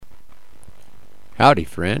Howdy,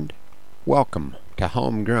 friend. Welcome to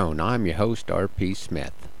Homegrown. I'm your host, R.P.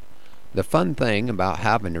 Smith. The fun thing about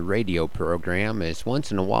having a radio program is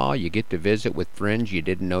once in a while you get to visit with friends you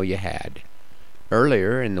didn't know you had.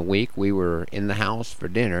 Earlier in the week we were in the house for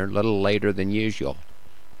dinner a little later than usual.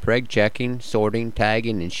 Preg checking, sorting,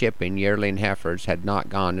 tagging, and shipping yearling heifers had not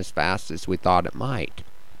gone as fast as we thought it might.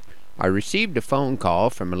 I received a phone call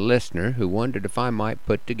from a listener who wondered if I might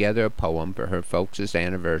put together a poem for her folks'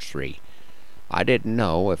 anniversary. I didn't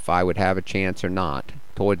know if I would have a chance or not.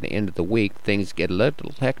 Toward the end of the week, things get a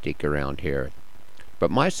little hectic around here. But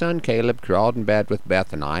my son Caleb crawled in bed with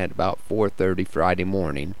Beth and I at about 4:30 Friday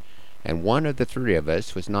morning, and one of the three of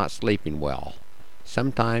us was not sleeping well.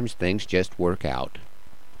 Sometimes things just work out.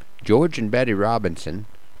 George and Betty Robinson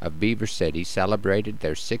of Beaver City celebrated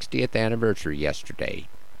their 60th anniversary yesterday.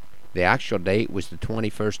 The actual date was the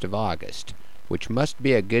 21st of August, which must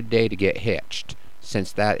be a good day to get hitched,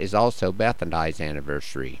 since that is also Beth and I's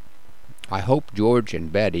anniversary. I hope George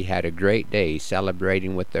and Betty had a great day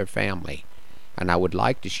celebrating with their family, and I would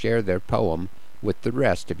like to share their poem with the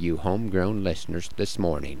rest of you homegrown listeners this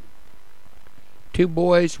morning. Two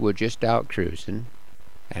boys were just out cruising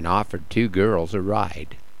and offered two girls a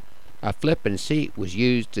ride. A flippin' seat was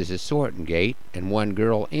used as a sorting gate, and one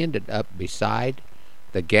girl ended up beside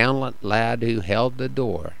the gallant lad who held the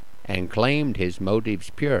door and claimed his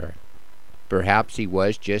motives pure. Perhaps he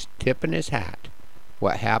was just tipping his hat.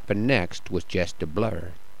 What happened next was just a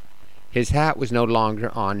blur. His hat was no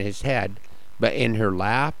longer on his head, but in her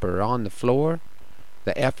lap or on the floor.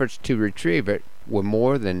 The efforts to retrieve it were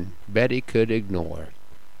more than Betty could ignore.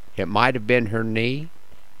 It might have been her knee.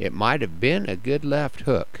 It might have been a good left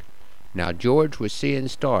hook. Now George was seeing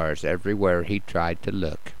stars everywhere he tried to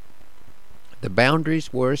look. The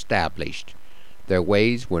boundaries were established. Their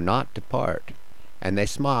ways were not to part, and they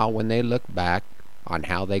smile when they look back on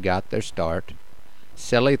how they got their start.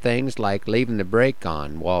 Silly things like leaving the brake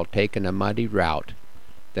on while taking a muddy route,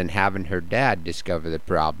 then having her dad discover the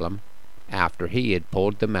problem after he had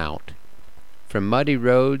pulled them out. From muddy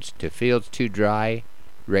roads to fields too dry,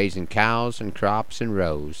 raising cows and crops in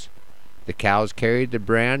rows. The cows carried the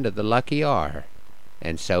brand of the Lucky R,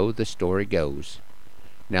 and so the story goes.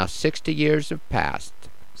 Now 60 years have passed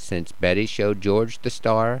since Betty showed George the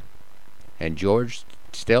star, and George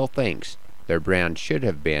still thinks their brand should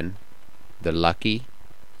have been the Lucky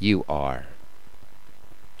You Are.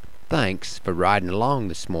 Thanks for riding along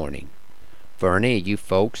this morning. For any of you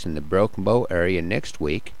folks in the Broken Bow area next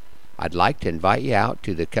week, I'd like to invite you out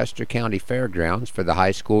to the Custer County Fairgrounds for the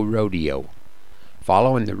high school rodeo.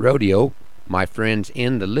 Following the rodeo, my friends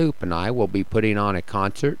In the Loop and I will be putting on a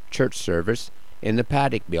concert church service in the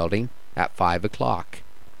Paddock Building at 5 o'clock.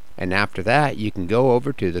 And after that, you can go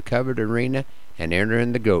over to the covered arena and enter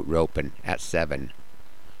in the goat roping at 7.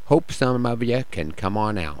 Hope some of you can come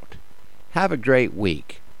on out. Have a great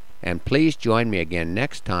week, and please join me again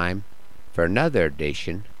next time for another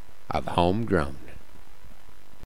edition of Homegrown.